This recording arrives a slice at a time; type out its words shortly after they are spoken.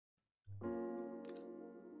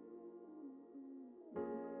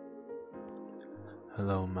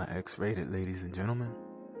Hello, my X-rated ladies and gentlemen.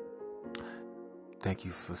 Thank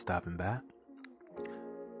you for stopping by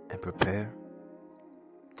and prepare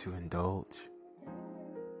to indulge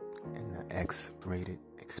in the X-rated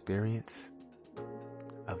experience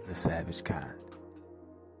of the savage kind.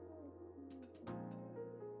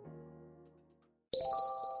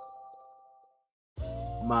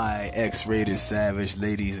 My X-rated savage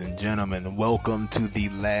ladies and gentlemen, welcome to the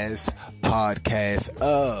last podcast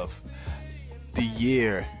of the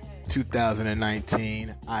year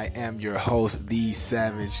 2019. I am your host, the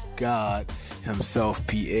Savage God himself,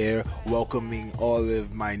 Pierre, welcoming all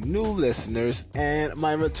of my new listeners and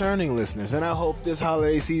my returning listeners. And I hope this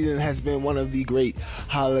holiday season has been one of the great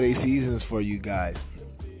holiday seasons for you guys.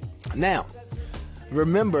 Now,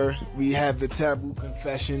 remember, we have the Taboo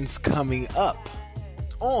Confessions coming up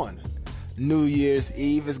on New Year's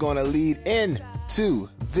Eve. Is going to lead into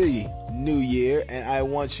the new year, and I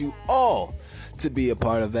want you all to be a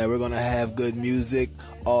part of that. We're going to have good music,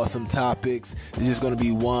 awesome topics. It's just going to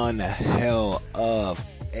be one hell of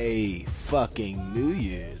a fucking New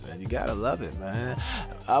Year's, and you gotta love it, man.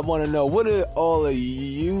 I want to know, what are all of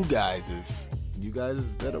you guys' is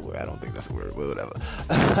that a word? I don't think that's a word, but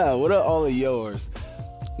whatever. What are all of yours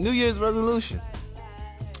New Year's resolution?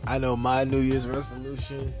 I know my New Year's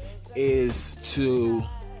resolution is to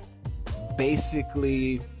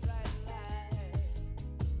basically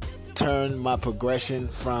turn my progression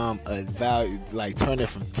from a value, like turn it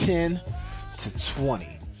from 10 to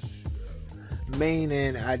 20.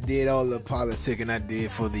 Meaning I did all the politicking I did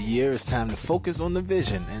for the year. It's time to focus on the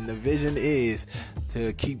vision. And the vision is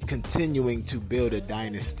to keep continuing to build a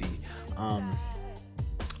dynasty.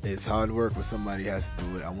 It's hard work when somebody has to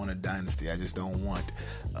do it. I want a dynasty. I just don't want,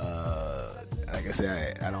 like I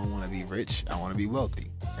said, I don't want to be rich. I want to be wealthy.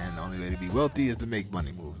 And the only way to be wealthy is to make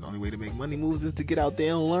money moves. The only way to make money moves is to get out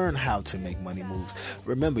there and learn how to make money moves.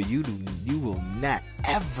 Remember, you will not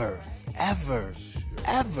ever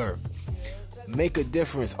make a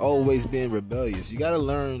difference always being rebellious. You gotta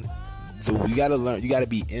learn. You gotta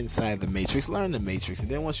be inside the matrix. Learn the matrix, and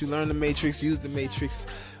then once you learn the matrix, use the matrix.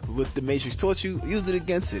 What the matrix taught you, use it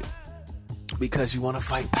against it. Because you want to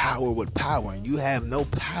fight power with power, and you have no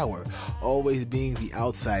power. Always being the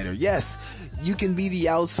outsider. Yes, you can be the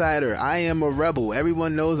outsider. I am a rebel.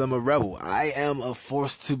 Everyone knows I'm a rebel. I am a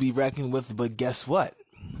force to be reckoned with. But guess what?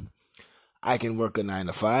 I can work a 9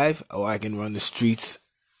 to 5, or I can run the streets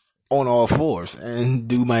on all fours and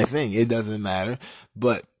do my thing. It doesn't matter.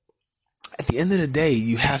 But at the end of the day,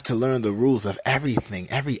 you have to learn the rules of everything,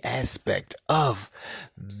 every aspect of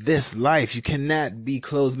this life. You cannot be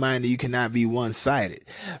closed-minded. You cannot be one-sided.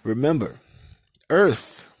 Remember,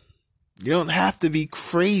 Earth, you don't have to be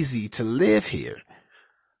crazy to live here,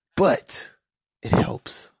 but it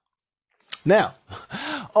helps. Now,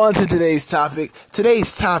 on to today's topic.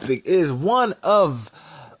 Today's topic is one of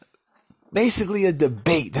basically a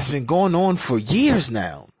debate that's been going on for years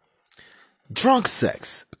now. Drunk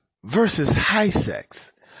sex versus high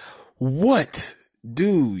sex. What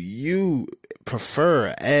do you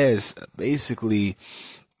prefer? As basically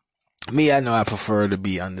me, I know I prefer to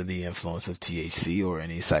be under the influence of THC or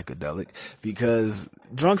any psychedelic, because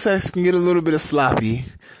drunk sex can get a little bit of sloppy.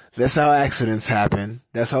 That's how accidents happen.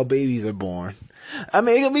 That's how babies are born. I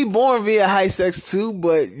mean, it can be born via high sex too,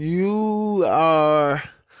 but you are,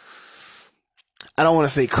 I don't want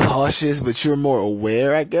to say cautious, but you're more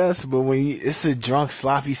aware, I guess. But when it's a drunk,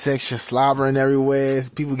 sloppy sex, you're slobbering everywhere.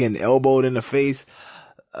 People getting elbowed in the face.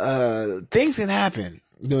 Things can happen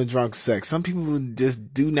during drunk sex. Some people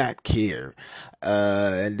just do not care.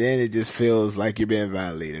 And then it just feels like you're being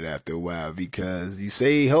violated after a while, because you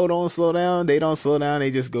say, hold on, slow down. They don't slow down.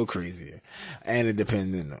 They just go crazier. And it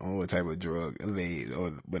depends on what type of drug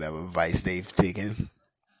or whatever vice they've taken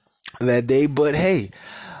that day. But hey,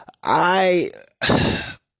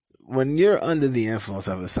 when you're under the influence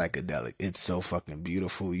of a psychedelic, it's so fucking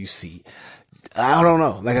beautiful. You see, I don't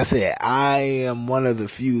know. Like I said, I am one of the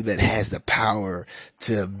few that has the power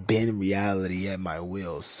to bend reality at my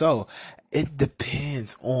will. So it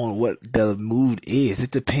depends on what the mood is.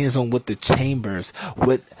 It depends on what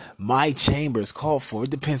what my chambers call for.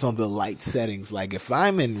 It depends on the light settings. Like if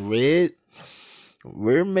I'm in red,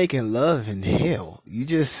 we're making love in hell.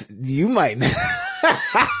 You might not.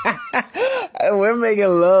 We're making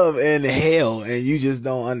love in hell, and you just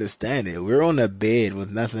don't understand it. We're on a bed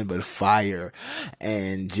with nothing but fire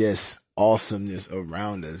and just awesomeness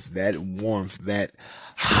around us. That warmth, that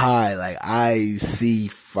high, like I see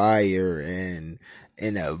fire in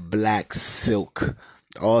a black silk,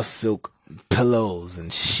 all silk pillows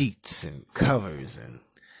and sheets and covers, and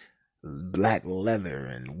black leather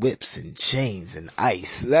and whips and chains and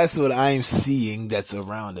ice. That's what I'm seeing that's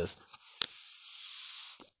around us.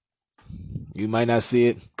 You might not see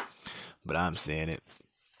it, but I'm seeing it.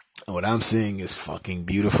 What I'm seeing is fucking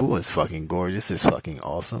beautiful. It's fucking gorgeous. It's fucking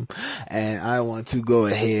awesome. And I want to go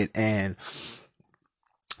ahead and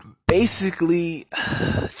basically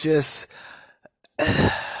just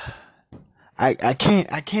I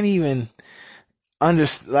can't even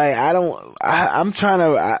understand. Like, I'm trying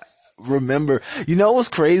to remember. You know what's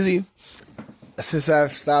crazy? Since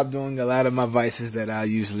I've stopped doing a lot of my vices that I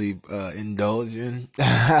usually indulge in,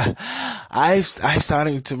 I'm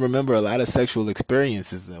starting to remember a lot of sexual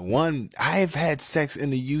experiences. One, I've had sex in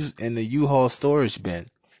the U-Haul storage bin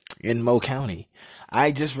in Mo County.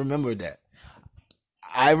 I just remembered that.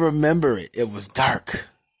 I remember it. It was dark.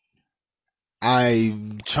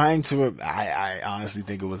 I'm trying to. I honestly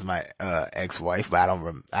think it was my ex-wife, but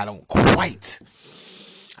I don't quite.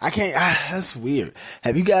 I can't. That's weird.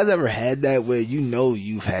 Have you guys ever had that where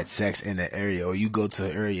you've had sex in the area, or you go to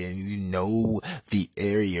an area and you know the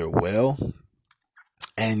area well,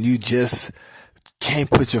 and you just can't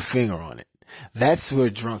put your finger on it? That's where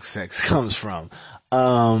drunk sex comes from.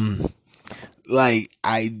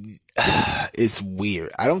 It's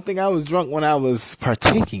weird. I don't think I was drunk when I was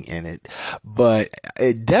partaking in it, but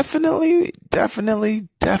it definitely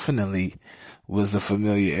was a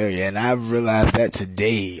familiar area. And I realized that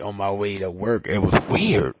today on my way to work. It was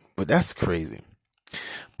weird, but that's crazy.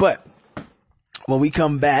 But when we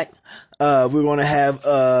come back, we're going to have,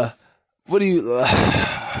 I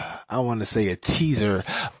want to say a teaser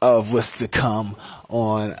of what's to come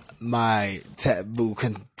on my Taboo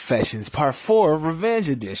Confessions Part 4 Revenge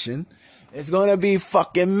Edition. It's going to be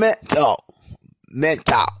fucking metal.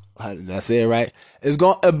 How did I say it right? It's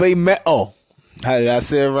going to be metal. How did I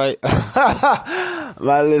say it right?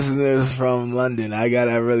 My listeners from London, I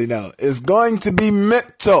gotta really know. It's going to be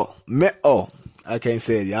metal. I can't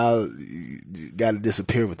say it. Y'all gotta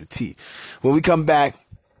disappear with the T. When we come back,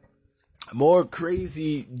 more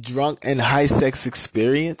crazy drunk and high sex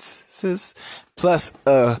experiences, plus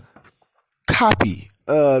a copy.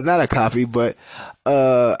 Not a copy, but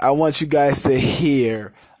I want you guys to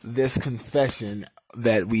hear this confession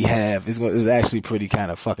that we have. Is actually pretty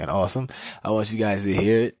kind of fucking awesome. I want you guys to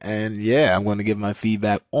hear it, and yeah, I'm going to give my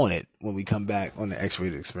feedback on it when we come back on the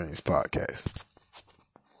X-Rated Experience podcast.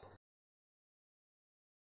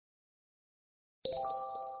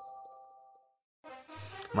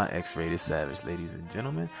 My X-Rated Savage, ladies and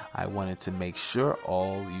gentlemen, I wanted to make sure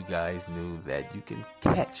all you guys knew that you can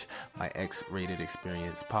catch my X-Rated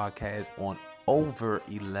Experience podcast on over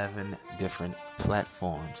 11 different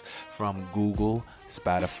platforms, from Google,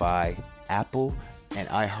 Spotify, Apple, and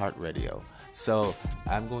iHeartRadio. So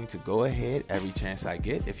I'm going to go ahead every chance I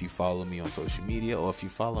get. If you follow me on social media, or if you're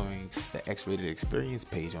following the X-Rated Experience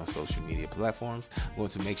page on social media platforms, I'm going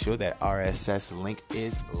to make sure that RSS link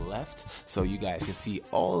is left so you guys can see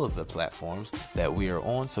all of the platforms that we are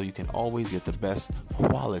on, so you can always get the best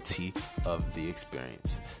quality of the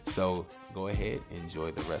experience. So go ahead,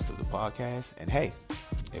 enjoy the rest of the podcast. And hey,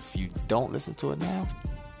 if you don't listen to it now,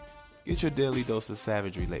 get your daily dose of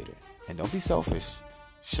savagery later. And don't be selfish.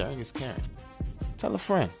 Sharing is caring. Tell a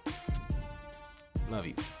friend. Love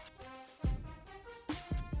you.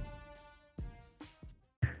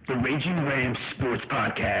 The Raging Rams Sports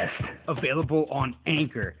Podcast. Available on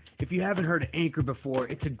Anchor. If you haven't heard of Anchor before,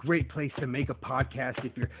 it's a great place to make a podcast.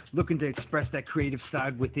 If you're looking to express that creative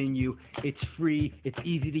side within you, it's free, it's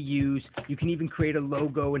easy to use. You can even create a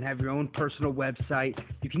logo and have your own personal website.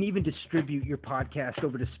 You can even distribute your podcast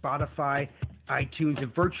over to Spotify, iTunes,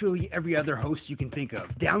 and virtually every other host you can think of.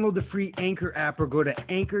 Download the free Anchor app or go to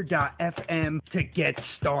anchor.fm to get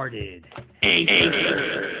started.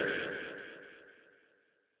 Anchor.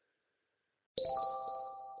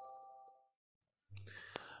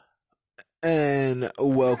 And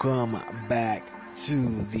welcome back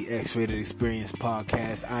to the X-Rated Experience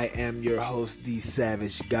podcast. I am your host, the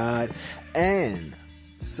Savage God. And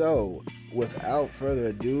so, without further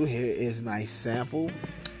ado, here is my sample.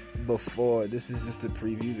 Before, this is just a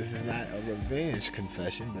preview. This is not a revenge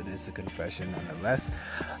confession, but it's a confession nonetheless.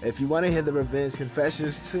 If you want to hear the revenge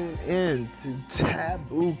confessions, tune in to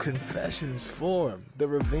Taboo Confessions 4, the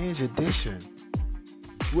Revenge Edition,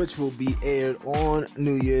 which will be aired on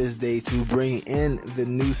New Year's Day to bring in the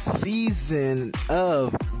new season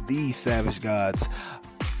of the Savage Gods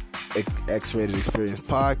X-Rated Experience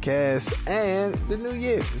podcast and the new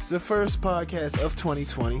year. It's the first podcast of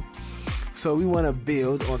 2020. So we want to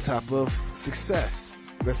build on top of success.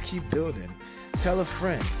 Let's keep building. Tell a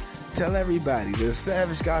friend. Tell everybody. The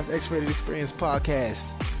Savage Gods X-Rated Experience podcast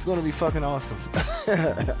It's going to be fucking awesome.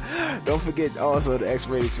 Don't forget also the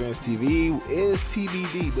X-Rated Experience TV is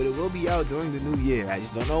TBD, but it will be out during the new year. I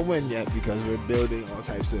just don't know when yet because we're building all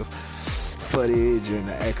types of footage and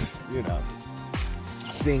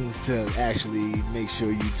things to actually make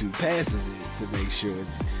sure YouTube passes it, to make sure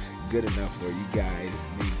it's good enough for you guys,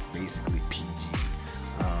 basically PG,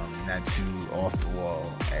 not too off the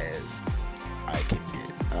wall as I can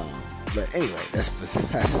get. But anyway, that's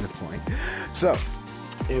the point. So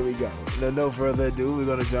here we go. No further ado, we're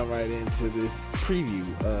gonna jump right into this preview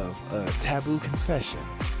of Taboo Confession.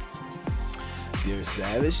 Dear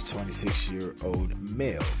Savage, 26-year-old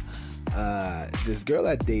male. This girl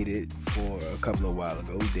I dated for a couple of while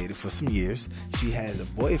ago. We dated for some years. She has a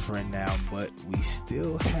boyfriend now, but we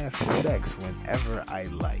still have sex whenever I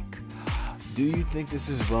like. Do you think this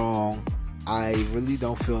is wrong? I really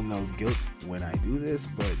don't feel no guilt when I do this,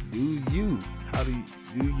 but do you? How do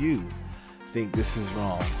you think this is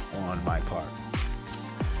wrong on my part?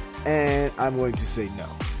 And I'm going to say no.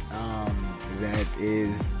 That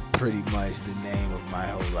is pretty much the name of my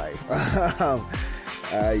whole life.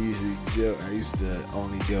 I used to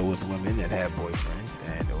only deal with women that had boyfriends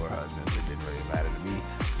or husbands. It didn't really matter to me,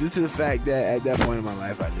 due to the fact that at that point in my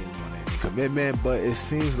life I didn't want any commitment. But it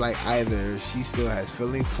seems like either she still has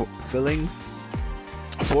feelings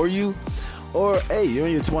for you, or hey, you're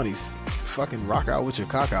in your 20s, fucking rock out with your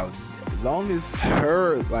cock out. As long as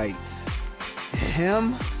her, like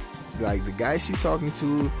him, like the guy she's talking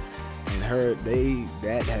to, and her,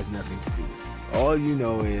 that has nothing to do with you. All you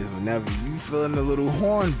know is whenever you feeling a little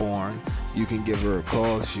horn-born, you can give her a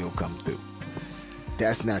call, she'll come through.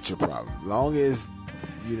 That's not your problem. Long as,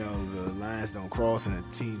 the lines don't cross and the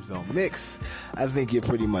teams don't mix, I think you're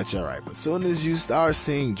pretty much alright. But as soon as you start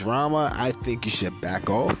seeing drama, I think you should back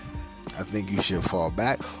off. I think you should fall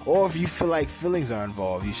back. Or if you feel like feelings are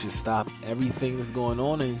involved, you should stop everything that's going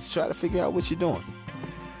on and try to figure out what you're doing.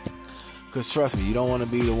 Because trust me, you don't want to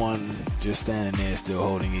be the one just standing there still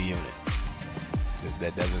holding your unit.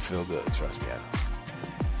 That doesn't feel good. Trust me, I know.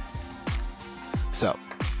 So,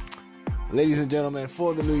 ladies and gentlemen,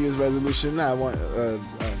 for the New Year's resolution, the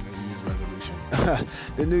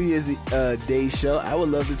New Year's Day show, I would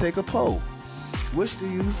love to take a poll. Which do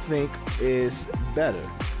you think is better?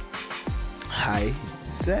 High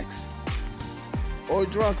sex or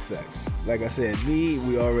drunk sex? Like I said,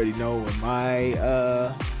 we already know where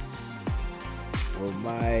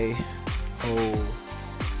my whole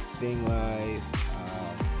thing lies.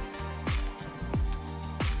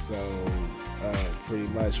 So pretty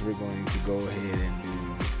much we're going to go ahead and do,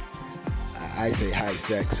 I say high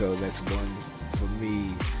sex, so that's one for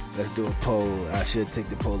me. Let's do a poll. I should take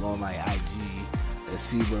the poll on my IG. Let's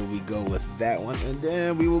see where we go with that one, and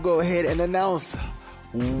then we will go ahead and announce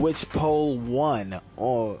which poll won.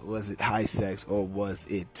 Or was it high sex, or was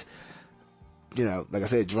it, like I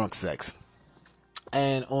said, drunk sex?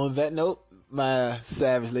 And on that note, my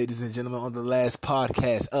savage ladies and gentlemen, on the last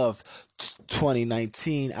podcast of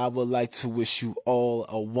 2019, I would like to wish you all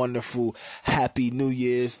a wonderful, happy New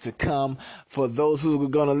Year's to come. For those who are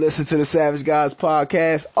going to listen to the Savage Guys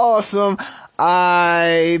podcast, awesome.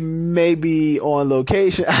 I may be on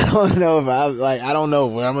location. I don't know if I don't know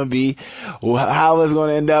where I'm going to be, how it's going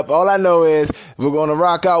to end up. All I know is we're going to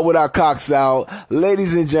rock out with our cocks out.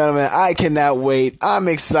 Ladies and gentlemen, I cannot wait. I'm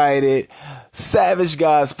excited. Savage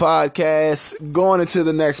Guys podcast going into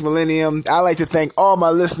the next millennium. I like to thank all my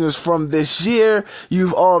listeners from this year.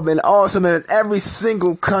 You've all been awesome in every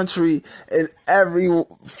single country, in every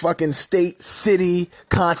fucking state, city,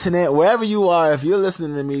 continent, wherever you are. If you're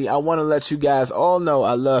listening to me, I want to let you guys all know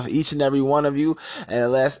I love each and every one of you,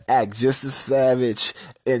 and let's act just as savage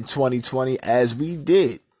in 2020 as we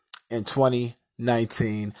did in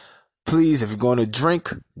 2019. Please, if you're going to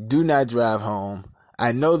drink, do not drive home.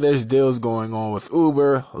 I know there's deals going on with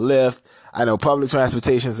Uber, Lyft. I know public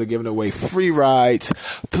transportations are giving away free rides.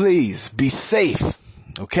 Please be safe,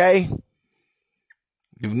 okay?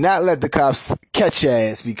 Do not let the cops catch your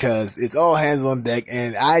ass, because it's all hands on deck.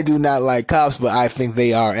 And I do not like cops, but I think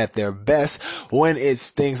they are at their best when it's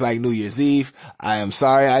things like New Year's Eve. I am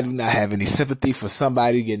sorry. I do not have any sympathy for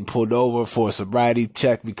somebody getting pulled over for a sobriety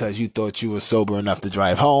check because you thought you were sober enough to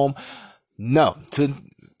drive home. No.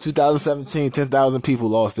 2017, 10,000 people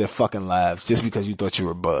lost their fucking lives just because you thought you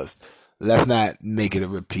were buzzed. Let's not make it a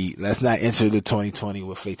repeat. Let's not enter the 2020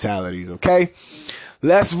 with fatalities, okay?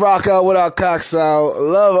 Let's rock out with our cocks out.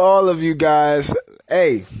 Love all of you guys.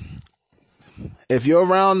 Hey, if you're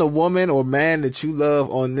around a woman or man that you love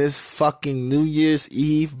on this fucking New Year's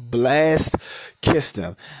Eve blast, kiss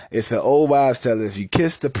them. It's an old wives' tale. If you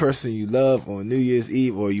kiss the person you love on New Year's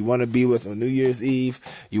Eve, or you want to be with on New Year's Eve,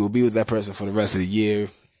 you will be with that person for the rest of the year.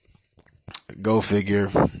 Go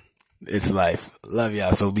figure. It's life. Love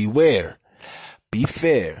y'all. So beware, be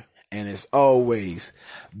fair, and as always,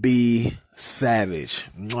 be savage.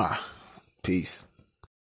 Mwah. Peace.